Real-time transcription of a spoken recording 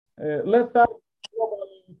let's start global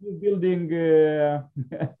peace building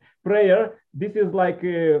prayer. This is like,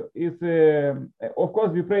 of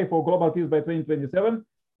course, we pray for global peace by 2027.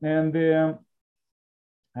 And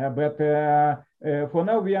for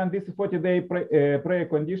now, we are in this 40-day prayer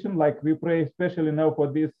condition. Like we pray especially now for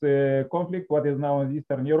this conflict, what is now in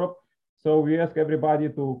Eastern Europe. So we ask everybody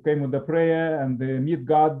to come with the prayer and meet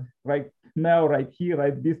God right now, right here,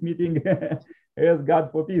 right this meeting. Ask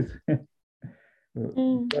God for peace.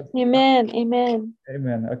 Amen. Amen.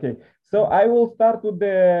 Amen. Okay. So I will start with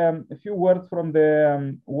a few words from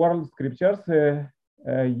the world scriptures.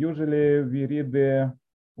 Usually we read the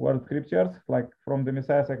world scriptures like from the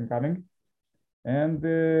Messiah Second Coming. And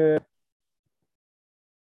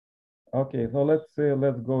okay, so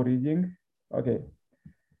let's go reading. Okay.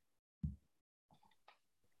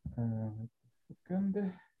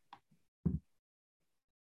 Second.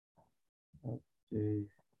 Okay.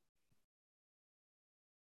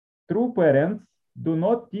 True parents do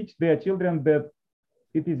not teach their children that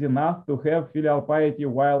it is enough to have filial piety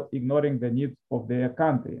while ignoring the needs of their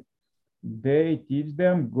country. They teach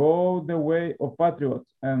them, go the way of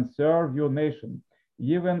patriots and serve your nation,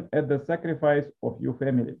 even at the sacrifice of your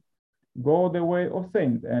family. Go the way of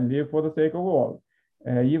saints and live for the sake of all,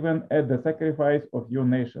 even at the sacrifice of your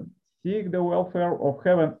nation. Seek the welfare of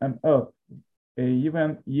heaven and earth,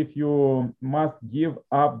 even if you must give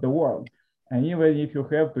up the world. And even if you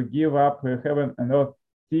have to give up heaven and earth,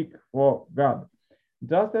 seek for God.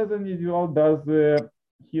 Just as an individual does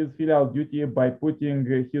his filial duty by putting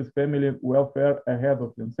his family welfare ahead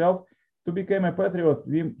of himself, to become a patriot,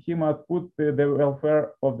 he must put the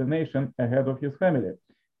welfare of the nation ahead of his family.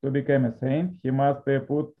 To become a saint, he must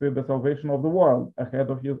put the salvation of the world ahead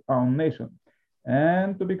of his own nation.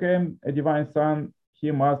 And to become a divine son,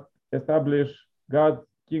 he must establish God's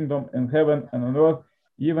kingdom in heaven and on earth,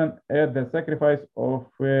 even at the sacrifice of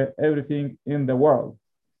everything in the world.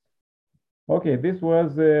 Okay, this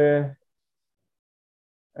was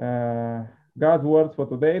God's words for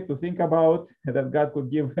today to think about, that God could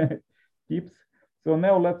give tips. So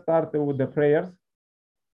now let's start with the prayers.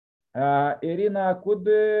 Irina, could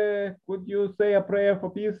you say a prayer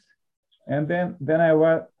for peace? And then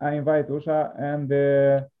I invite Usha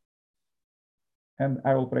and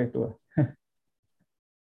I will pray too.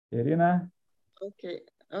 Irina.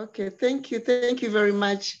 Okay. Thank you very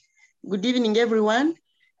much. Good evening, everyone.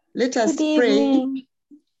 Let us pray.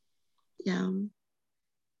 Yeah.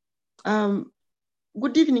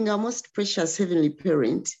 Good evening, our most precious Heavenly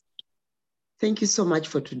Parent. Thank you so much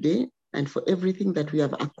for today and for everything that we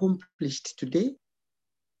have accomplished today.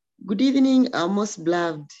 Good evening, our most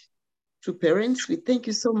beloved true parents. We thank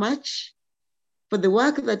you so much for the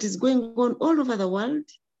work that is going on all over the world,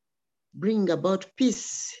 bringing about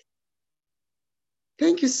peace.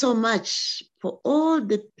 Thank you so much for all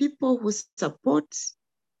the people who support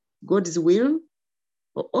God's will,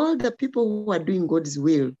 for all the people who are doing God's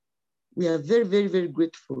will. We are very, very, very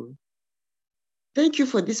grateful. Thank you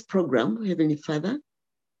for this program, Heavenly Father,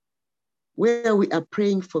 where we are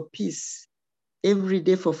praying for peace every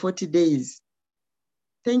day for 40 days.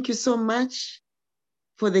 Thank you so much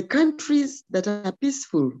for the countries that are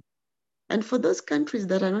peaceful. And for those countries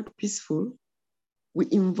that are not peaceful, we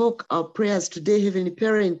invoke our prayers today, Heavenly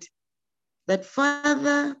Parent, that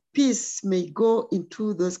Father, peace may go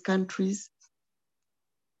into those countries.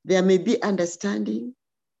 There may be understanding.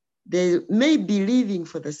 They may be living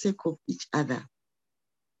for the sake of each other.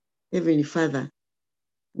 Heavenly Father,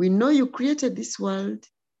 we know you created this world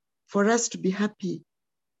for us to be happy.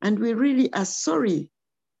 And we really are sorry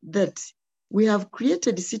that we have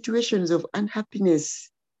created situations of unhappiness,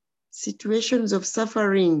 situations of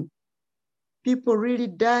suffering, people really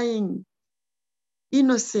dying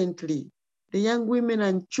innocently, the young women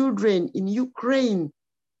and children in Ukraine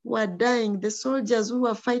who are dying, the soldiers who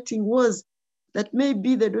are fighting wars that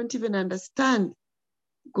maybe they don't even understand.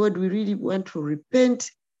 God, we really want to repent.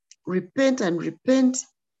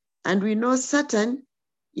 And we know Satan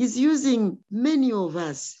is using many of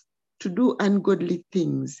us to do ungodly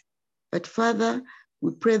things. But Father,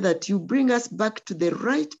 we pray that you bring us back to the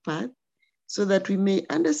right path so that we may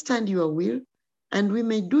understand your will and we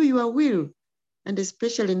may do your will. And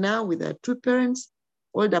especially now with our two parents,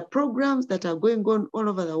 all the programs that are going on all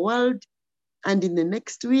over the world, and in the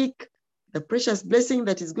next week, the precious blessing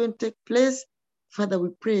that is going to take place, Father, we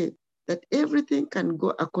pray that everything can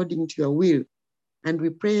go according to your will. And we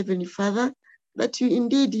pray, Heavenly Father, that you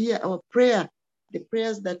indeed hear our prayer, the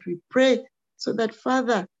prayers that we pray, so that,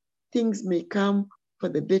 Father, things may come for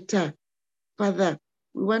the better. Father,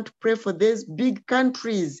 we want to pray for these big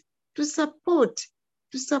countries to support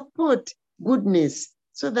goodness,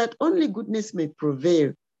 so that only goodness may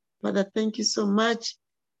prevail. Father, thank you so much.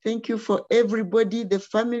 Thank you for everybody, the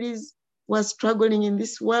families who are struggling in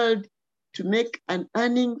this world to make an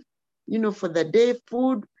earning, for the day,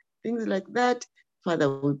 food, things like that. Father,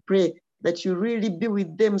 we pray that you really be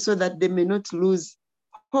with them so that they may not lose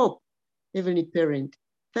hope, Heavenly Parent.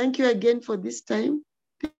 Thank you again for this time.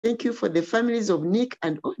 Thank you for the families of Nick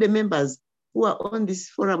and all the members who are on this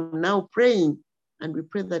forum now praying. And we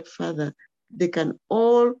pray that, Father, they can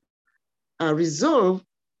all resolve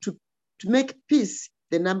to make peace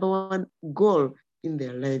the number one goal in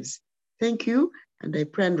their lives. Thank you. And I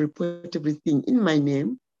pray and report everything in my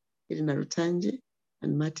name, Irina Rutanje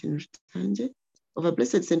and Martin Rutanje of a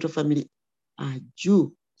Blessed Central Family,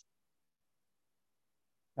 Jew.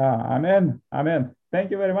 Amen. Amen.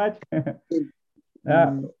 Thank you very much.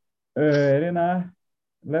 Irina,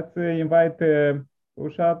 let's invite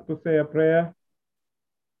Usha to say a prayer.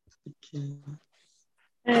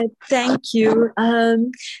 Okay. Thank you.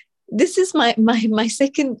 This is my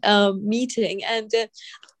second meeting, and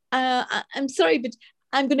I'm sorry, but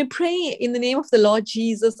I'm going to pray in the name of the Lord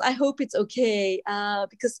Jesus. I hope it's okay,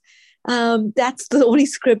 because that's the only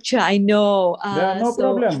scripture I know. No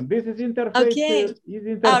problem. This is interfaith. Okay.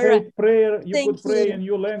 Interfaith right. Prayer. You Thank could pray you. in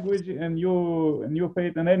your language and your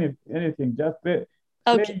faith and anything. Just pray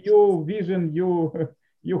your vision,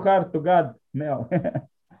 your heart to God now.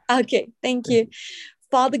 Okay. Thank you.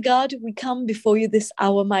 Father God, we come before you this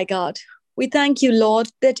hour, my God. We thank you, Lord,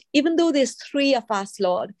 that even though there's three of us,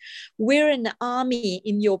 Lord, we're an army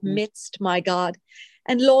in your midst, my God.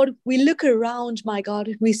 And Lord, we look around, my God,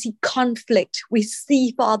 and we see conflict. We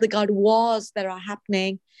see, Father God, wars that are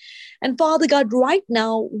happening. And Father God, right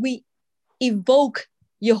now, we evoke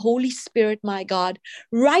your Holy Spirit, my God.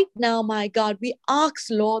 Right now, my God, we ask,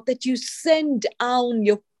 Lord, that you send down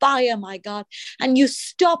your fire, my God, and you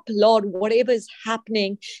stop, Lord, whatever is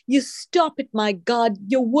happening. You stop it, my God.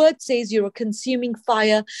 Your word says you're a consuming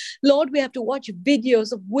fire. Lord, we have to watch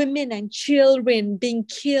videos of women and children being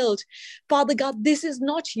killed. Father God, this is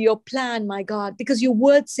not your plan, my God, because your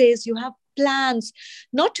word says you have plans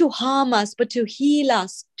not to harm us, but to heal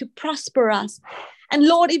us, to prosper us. And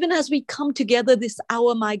Lord, even as we come together this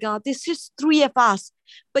hour, my God, this is three of us.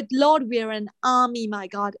 But Lord, we are an army, my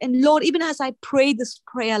God. And Lord, even as I pray this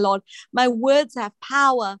prayer, Lord, my words have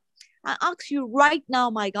power. I ask you right now,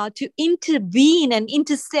 my God, to intervene and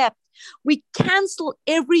intercept. We cancel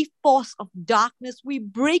every force of darkness. We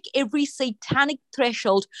break every satanic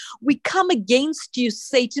threshold. We come against you,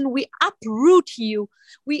 Satan. We uproot you.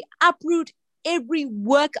 We uproot every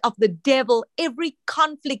work of the devil, every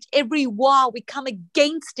conflict, every war. We come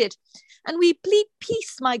against it. And we plead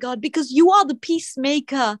peace, my God, because you are the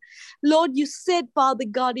peacemaker. Lord, you said, Father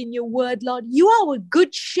God, in your word, Lord, you are a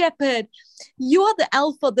good shepherd. You are the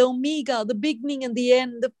Alpha, the Omega, the beginning and the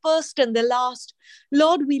end, the first and the last.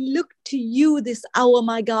 Lord, we look to you this hour,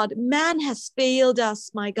 my God. Man has failed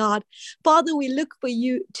us, my God. Father, we look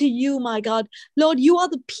to you, my God. Lord, you are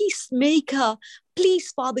the peacemaker.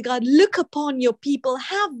 Please, Father God, look upon your people.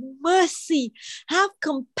 Have mercy. Have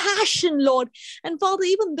compassion, Lord. And Father,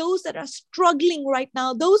 even those that are struggling right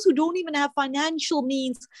now, those who don't even have financial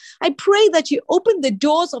means, I pray that you open the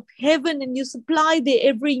doors of heaven and you supply their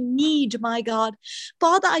every need, my God.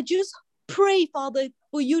 Father, I just pray, Father,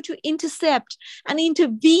 for you to intercept and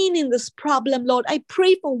intervene in this problem, Lord. I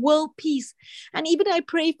pray for world peace. And even I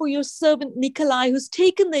pray for your servant Nikolai, who's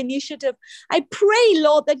taken the initiative. I pray,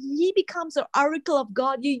 Lord, that he becomes an oracle of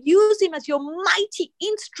God. You use him as your mighty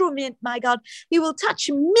instrument, my God. He will touch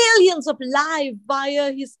millions of lives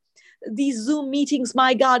via these Zoom meetings,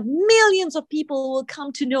 my God. Millions of people will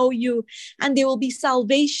come to know you, and there will be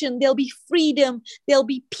salvation, there'll be freedom, there'll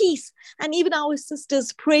be peace. And even our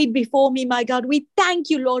sisters prayed before me, my God. We thank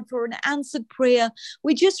you, Lord, for an answered prayer.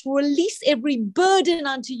 We just release every burden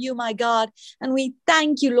unto you, my God. And we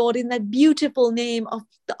thank you, Lord, in that beautiful name of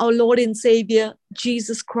our Lord and Savior,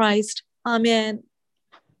 Jesus Christ. Amen.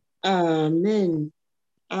 Amen.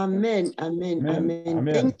 Amen. Amen. Amen.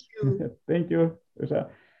 Amen. Thank you. Thank you, Usha.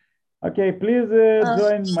 Okay, please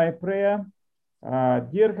join my prayer.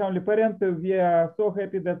 Dear Heavenly Parent, we are so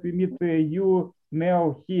happy that we meet you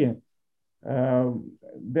now here. Dear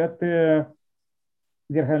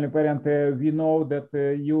Heavenly Parent, we know that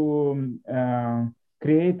you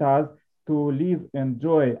create us to live in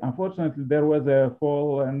joy. Unfortunately, there was a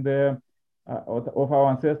fall and of our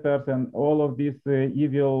ancestors, and all of these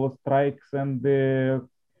evil strikes and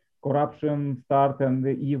corruption start, and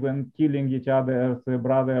even killing each other's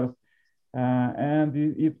brothers. And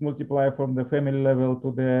it multiplies from the family level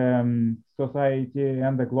to the society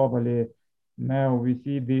and globally. Now we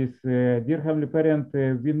see this. Dear Heavenly Parent,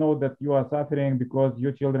 we know that you are suffering because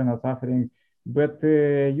your children are suffering. but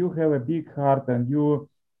you have a big heart and you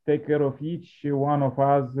take care of each one of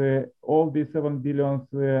us, all these 7 billion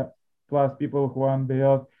plus people who are on the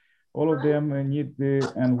earth. All of them need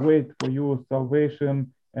and wait for you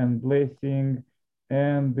salvation and blessing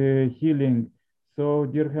and healing. So,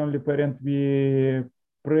 dear Heavenly Parent, we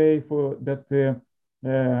pray for that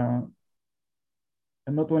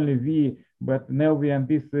not only we, but now we and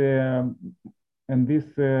this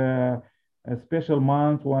special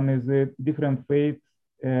month, one is different faiths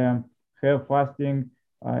have fasting.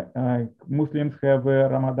 Muslims have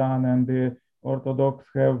Ramadan, and the Orthodox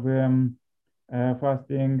have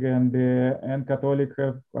fasting, and Catholic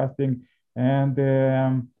have fasting. And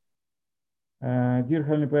dear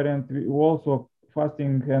Heavenly Parent, we also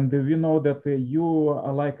fasting, and we know that you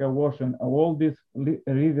are like a ocean. All these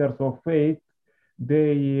rivers of faith,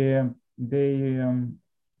 they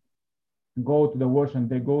go to the ocean,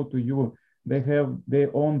 they go to you. They have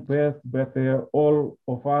their own path, but all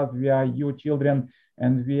of us, we are you children,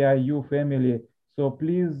 and we are you family. So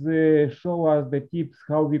please show us the tips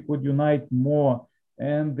how we could unite more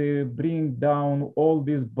and bring down all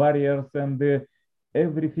these barriers and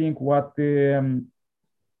everything what Satan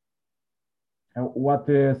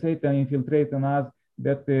infiltrates in us,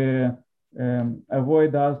 that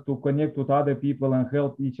avoid us to connect with other people and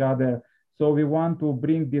help each other. So we want to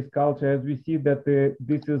bring this culture, as we see that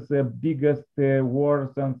this is the biggest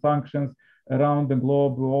wars and sanctions around the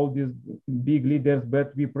globe, all these big leaders,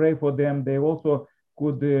 but we pray for them. They also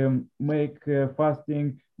could make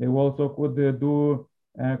fasting. They also could do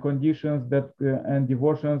conditions that and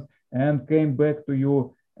devotions, and came back to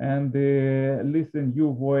you and listen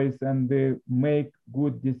your voice and make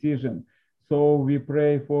good decisions. So we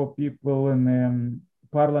pray for people in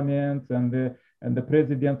parliaments and the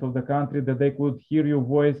president of the country, that they could hear your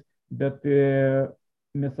voice, that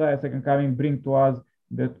Messiah second coming bring to us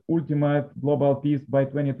that ultimate global peace by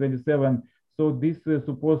 2027. So this is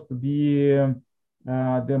supposed to be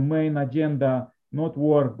the main agenda, not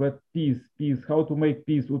war, but peace. Peace, how to make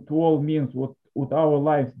peace with all means, with our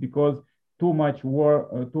lives, because too much war,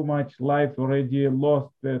 too much lives already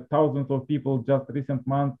lost, thousands of people just recent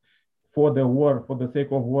months for the war, for the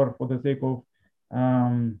sake of war, for the sake of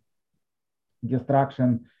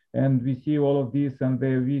destruction. And we see all of this, and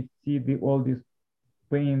we see all this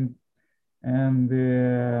pain, and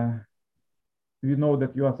we know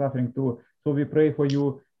that you are suffering too. So we pray for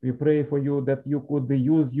you. We pray for you that you could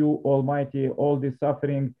use you, Almighty, all this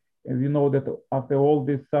suffering. And we know that after all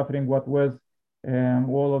this suffering, what was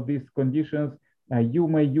all of these conditions, you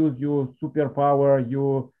may use your superpower,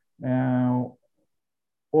 your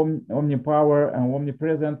omnipower and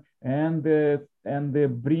omnipresent, and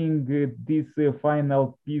bring this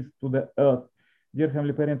final peace to the earth. Dear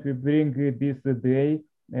Heavenly Parent, we bring this day.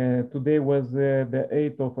 Today was the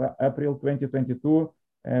 8th of April 2022.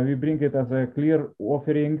 We bring it as a clear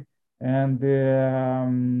offering, and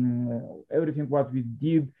everything what we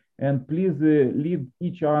did. And please lead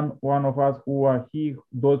each one of us who are here,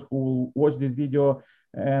 those who watch this video,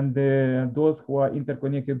 and those who are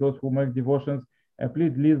interconnected, those who make devotions.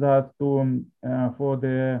 Please lead us to for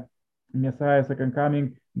the Messiah second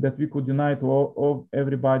coming, that we could unite all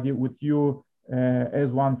everybody with you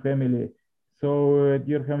as one family. So,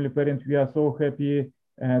 dear Heavenly Parent, we are so happy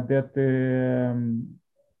that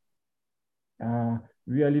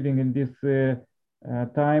we are living in this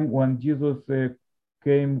time when Jesus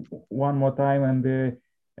came one more time,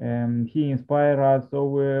 and he inspired us.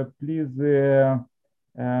 So please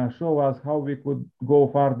show us how we could go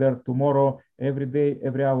further tomorrow, every day,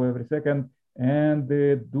 every hour, every second, and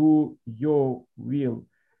do your will.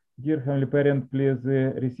 Dear Heavenly Parent, please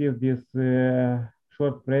receive this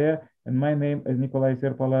short prayer. And my name is Nikolai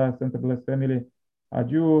Serpala, Center Blessed Family.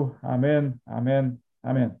 Adieu. Amen. Amen.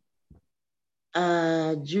 Amen.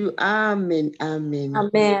 Adieu. Amen. Amen.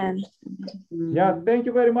 Amen. Yeah, thank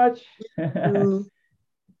you very much. Thank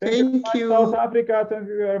you. South Africa, thank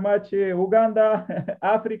you very much. Uganda,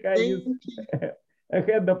 Africa is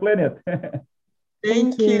ahead the planet.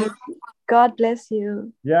 Thank you. God bless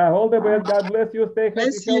you. Yeah, all the best. God bless you. Stay happy,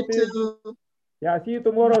 Bless you healthy. too. Yeah, see you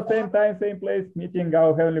tomorrow, same time, same place, meeting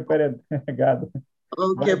our Heavenly Parent. God.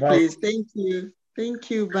 Okay, Bye-bye. please. Thank you. Thank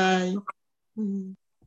you. Bye.